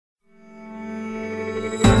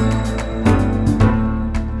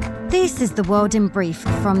This is The World in Brief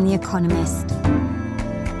from The Economist.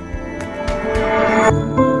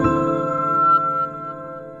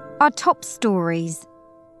 Our top stories.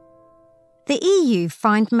 The EU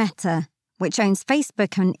fined Meta, which owns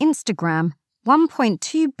Facebook and Instagram,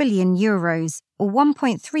 €1.2 billion or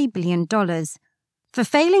 $1.3 billion for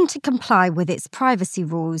failing to comply with its privacy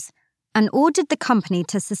rules and ordered the company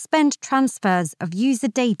to suspend transfers of user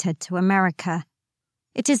data to America.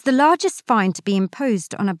 It is the largest fine to be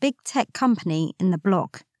imposed on a big tech company in the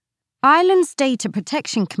bloc. Ireland's Data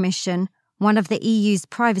Protection Commission, one of the EU's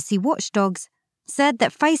privacy watchdogs, said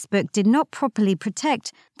that Facebook did not properly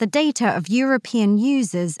protect the data of European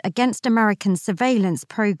users against American surveillance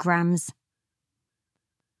programs.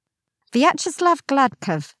 Vyacheslav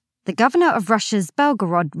Gladkov, the governor of Russia's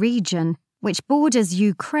Belgorod region, which borders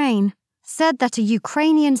Ukraine, said that a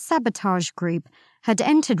Ukrainian sabotage group had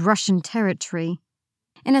entered Russian territory.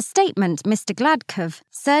 In a statement, Mr. Gladkov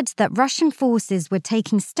said that Russian forces were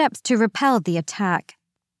taking steps to repel the attack.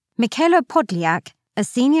 Mikhailo Podolyak, a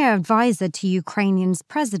senior advisor to Ukraine's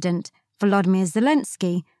President Volodymyr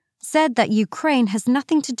Zelensky, said that Ukraine has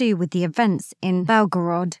nothing to do with the events in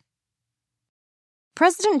Belgorod.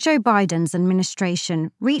 President Joe Biden's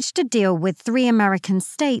administration reached a deal with 3 American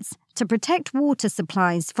states to protect water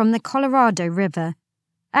supplies from the Colorado River.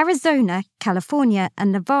 Arizona, California,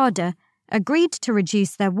 and Nevada agreed to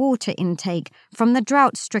reduce their water intake from the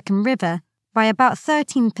drought-stricken river by about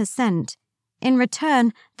 13%. In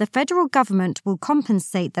return, the federal government will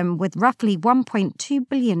compensate them with roughly $1.2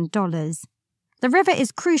 billion. The river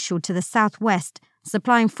is crucial to the Southwest,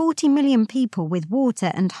 supplying 40 million people with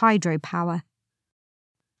water and hydropower.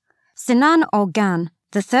 Sinan Oğan,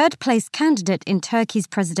 the third-place candidate in Turkey's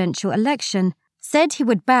presidential election, said he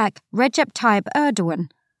would back Recep Tayyip Erdogan,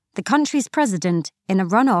 the country's president, in a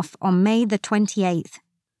runoff on May the 28th.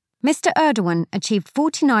 Mr. Erdogan achieved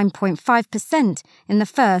 49.5% in the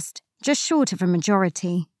first, just short of a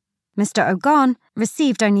majority. Mr. Oğan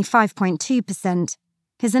received only 5.2%.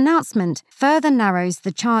 His announcement further narrows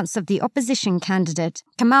the chance of the opposition candidate,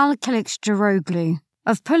 Kemal Kılıçdaroğlu,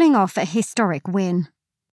 of pulling off a historic win.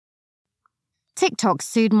 TikTok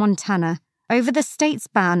sued Montana over the state's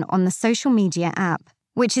ban on the social media app,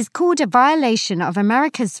 which is called a violation of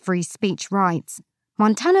America's free speech rights.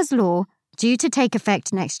 Montana's law, due to take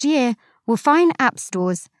effect next year, will fine app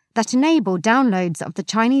stores that enable downloads of the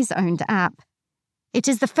Chinese-owned app. It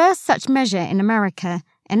is the first such measure in America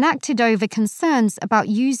enacted over concerns about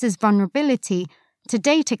users' vulnerability to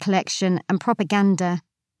data collection and propaganda.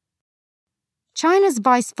 China's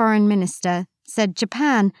Vice Foreign Minister said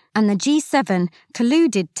Japan and the G7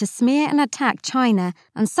 colluded to smear and attack China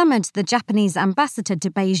and summoned the Japanese ambassador to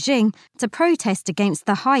Beijing to protest against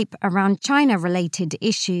the hype around China-related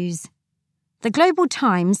issues. The Global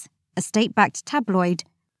Times, a state-backed tabloid,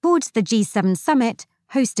 called the G7 summit,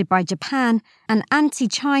 hosted by Japan, an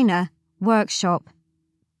anti-China workshop.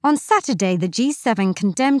 On Saturday, the G7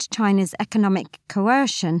 condemned China's economic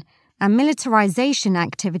coercion and militarization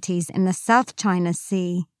activities in the South China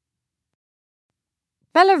Sea.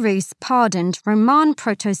 Belarus pardoned Roman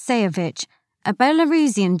Protasevich, a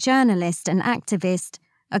Belarusian journalist and activist,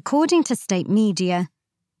 according to state media.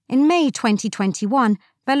 In May 2021,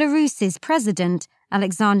 Belarus's president,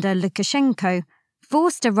 Alexander Lukashenko,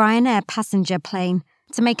 forced a Ryanair passenger plane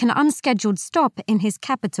to make an unscheduled stop in his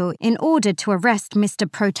capital in order to arrest Mr.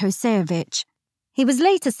 Protasevich. He was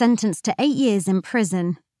later sentenced to 8 years in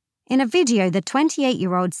prison. In a video, the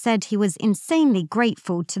 28-year-old said he was insanely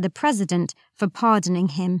grateful to the president for pardoning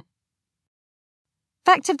him.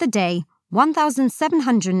 Fact of the day,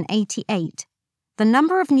 1,788. The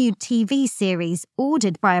number of new TV series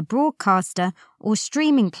ordered by a broadcaster or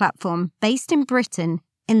streaming platform based in Britain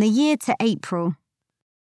in the year to April.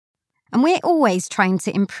 And we're always trying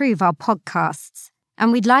to improve our podcasts,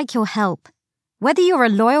 and we'd like your help. Whether you're a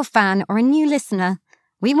loyal fan or a new listener,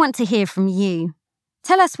 we want to hear from you.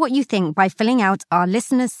 Tell us what you think by filling out our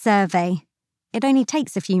listeners' survey. It only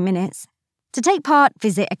takes a few minutes. To take part,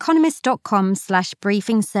 visit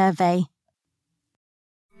economist.com/briefing survey.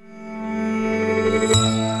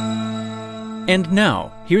 And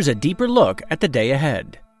now, here's a deeper look at the day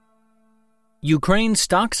ahead. Ukraine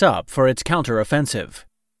stocks up for its counteroffensive.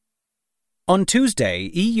 On Tuesday,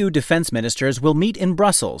 EU defense ministers will meet in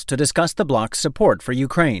Brussels to discuss the bloc's support for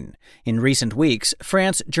Ukraine. In recent weeks,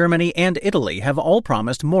 France, Germany, and Italy have all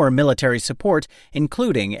promised more military support,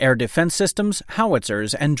 including air defense systems,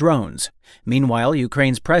 howitzers, and drones. Meanwhile,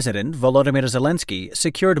 Ukraine's president, Volodymyr Zelensky,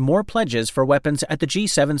 secured more pledges for weapons at the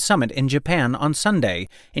G7 summit in Japan on Sunday,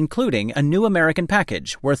 including a new American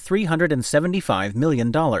package worth $375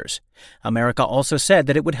 million. America also said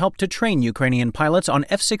that it would help to train Ukrainian pilots on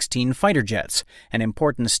F-16 fighter jets, an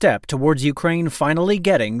important step towards Ukraine finally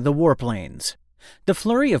getting the warplanes. The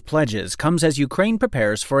flurry of pledges comes as Ukraine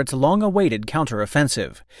prepares for its long-awaited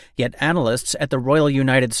counteroffensive. Yet analysts at the Royal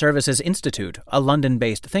United Services Institute, a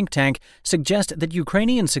London-based think tank, suggest that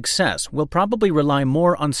Ukrainian success will probably rely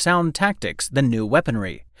more on sound tactics than new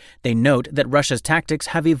weaponry. They note that Russia's tactics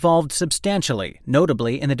have evolved substantially,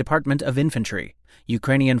 notably in the Department of Infantry.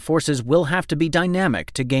 Ukrainian forces will have to be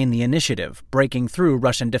dynamic to gain the initiative, breaking through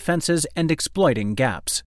Russian defenses and exploiting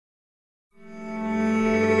gaps.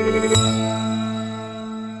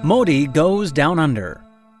 Modi goes down under.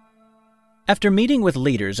 After meeting with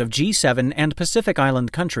leaders of G7 and Pacific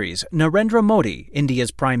Island countries, Narendra Modi, India's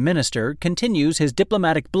Prime Minister, continues his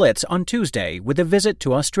diplomatic blitz on Tuesday with a visit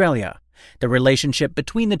to Australia. The relationship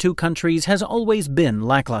between the two countries has always been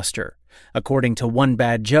lackluster. According to one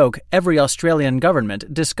bad joke, every Australian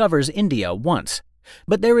government discovers India once.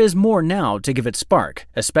 But there is more now to give it spark,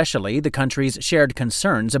 especially the countries' shared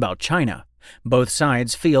concerns about China. Both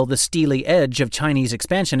sides feel the steely edge of Chinese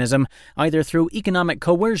expansionism, either through economic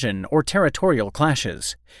coercion or territorial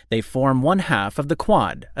clashes. They form one half of the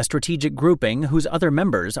Quad, a strategic grouping whose other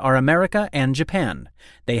members are America and Japan.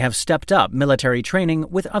 They have stepped up military training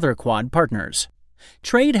with other Quad partners.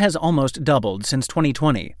 Trade has almost doubled since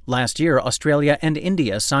 2020. Last year, Australia and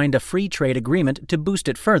India signed a free trade agreement to boost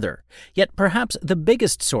it further. Yet perhaps the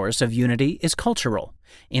biggest source of unity is cultural.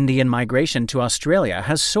 Indian migration to Australia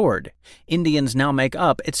has soared. Indians now make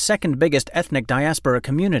up its second biggest ethnic diaspora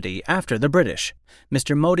community after the British.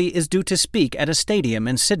 Mr. Modi is due to speak at a stadium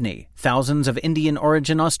in Sydney. Thousands of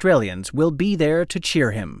Indian-origin Australians will be there to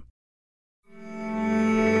cheer him.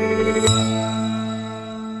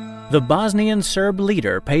 The Bosnian Serb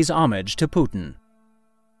leader pays homage to Putin.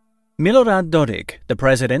 Milorad Dodik, the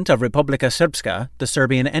president of Republika Srpska, the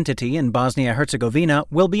Serbian entity in Bosnia-Herzegovina,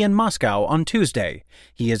 will be in Moscow on Tuesday.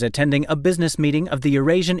 He is attending a business meeting of the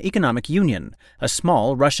Eurasian Economic Union, a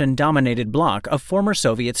small Russian-dominated bloc of former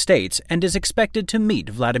Soviet states, and is expected to meet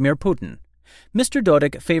Vladimir Putin. Mr.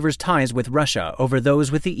 Dodik favors ties with Russia over those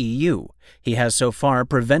with the EU. He has so far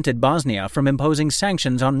prevented Bosnia from imposing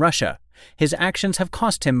sanctions on Russia. His actions have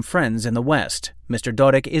cost him friends in the West. Mr.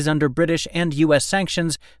 Dodik is under British and U.S.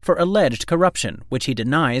 sanctions for alleged corruption, which he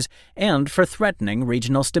denies, and for threatening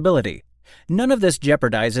regional stability. None of this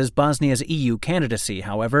jeopardizes Bosnia's EU candidacy,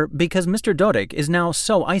 however, because Mr. Dodik is now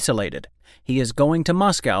so isolated. He is going to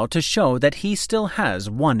Moscow to show that he still has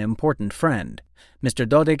one important friend. Mr.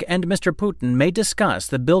 Dodik and Mr. Putin may discuss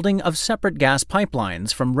the building of separate gas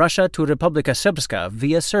pipelines from Russia to Republika Srpska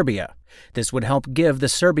via Serbia. This would help give the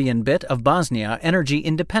Serbian bit of Bosnia energy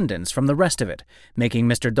independence from the rest of it, making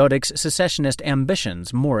Mr. Dodik's secessionist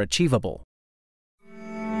ambitions more achievable.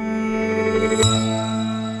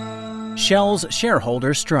 Shell's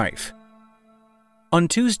shareholder strife. On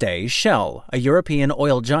Tuesday, Shell, a European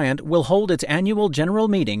oil giant, will hold its annual general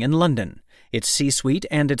meeting in London. Its C-suite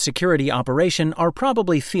and its security operation are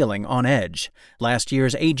probably feeling on edge. Last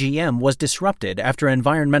year's AGM was disrupted after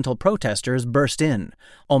environmental protesters burst in.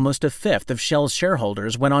 Almost a fifth of Shell's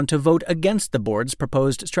shareholders went on to vote against the board's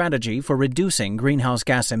proposed strategy for reducing greenhouse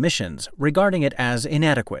gas emissions, regarding it as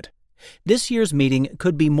inadequate. This year's meeting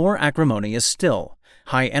could be more acrimonious still.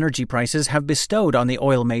 High energy prices have bestowed on the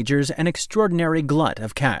oil majors an extraordinary glut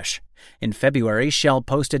of cash. In February, Shell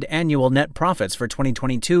posted annual net profits for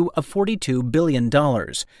 2022 of $42 billion,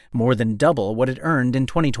 more than double what it earned in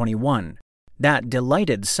 2021. That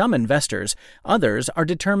delighted some investors. Others are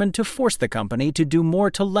determined to force the company to do more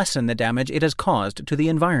to lessen the damage it has caused to the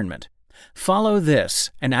environment. Follow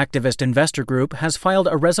this. An activist investor group has filed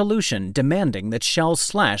a resolution demanding that Shell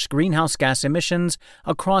slash greenhouse gas emissions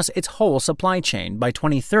across its whole supply chain by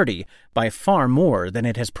 2030 by far more than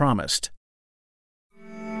it has promised.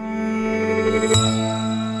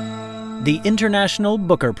 The International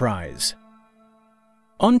Booker Prize.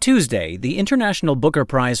 On Tuesday, the International Booker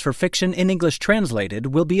Prize for Fiction in English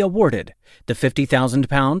Translated will be awarded. The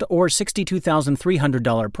 £50,000 or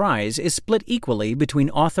 $62,300 prize is split equally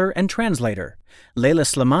between author and translator. Leila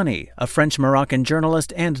Slimani, a French-Moroccan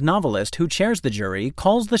journalist and novelist who chairs the jury,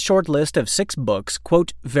 calls the short list of 6 books,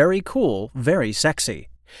 quote, very cool, very sexy.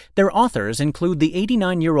 Their authors include the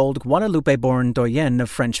 89-year-old Guadeloupe-born doyenne of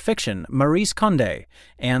French fiction, Maryse Condé,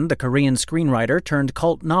 and the Korean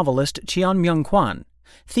screenwriter-turned-cult novelist Cheon Myung-kwan.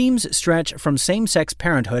 Themes stretch from same-sex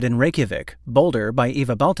parenthood in Reykjavik, Boulder by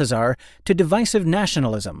Eva Baltazar, to divisive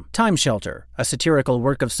nationalism, Time Shelter, a satirical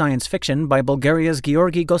work of science fiction by Bulgaria's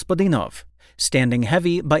Georgi Gospodinov. Standing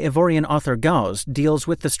Heavy by Ivorian author Gauss deals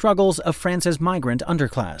with the struggles of France's migrant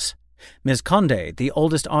underclass. Ms. Conde, the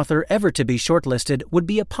oldest author ever to be shortlisted, would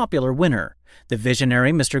be a popular winner. The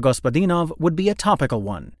visionary Mr. Gospodinov would be a topical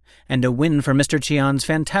one. And a win for Mr. Chian's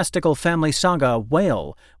fantastical family saga,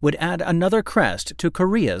 Whale, would add another crest to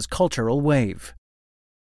Korea's cultural wave.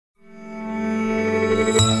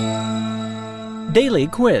 Daily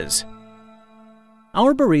Quiz.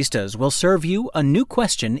 Our baristas will serve you a new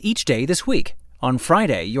question each day this week. On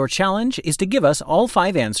Friday, your challenge is to give us all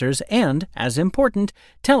 5 answers and, as important,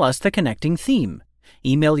 tell us the connecting theme.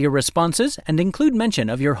 Email your responses and include mention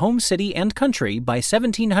of your home city and country by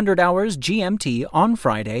 1700 hours GMT on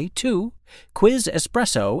Friday to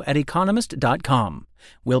quizespresso@economist.com.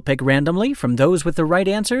 We'll pick randomly from those with the right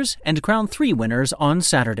answers and crown 3 winners on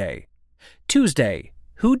Saturday. Tuesday,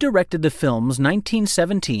 who directed the films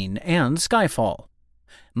 1917 and Skyfall?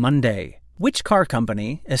 Monday, which car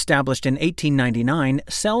company, established in 1899,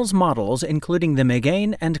 sells models including the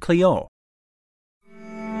Megane and Clio?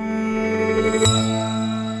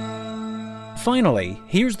 Finally,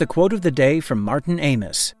 here's the quote of the day from Martin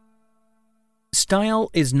Amis. Style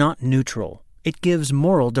is not neutral. It gives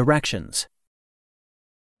moral directions.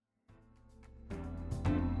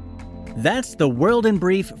 That's The World in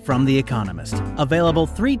Brief from The Economist, available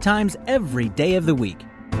 3 times every day of the week.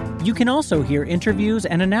 You can also hear interviews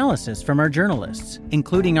and analysis from our journalists,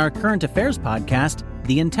 including our current affairs podcast,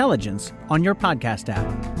 The Intelligence, on your podcast app.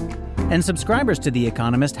 And subscribers to The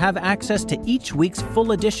Economist have access to each week's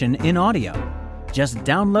full edition in audio. Just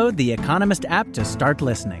download the Economist app to start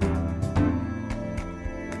listening.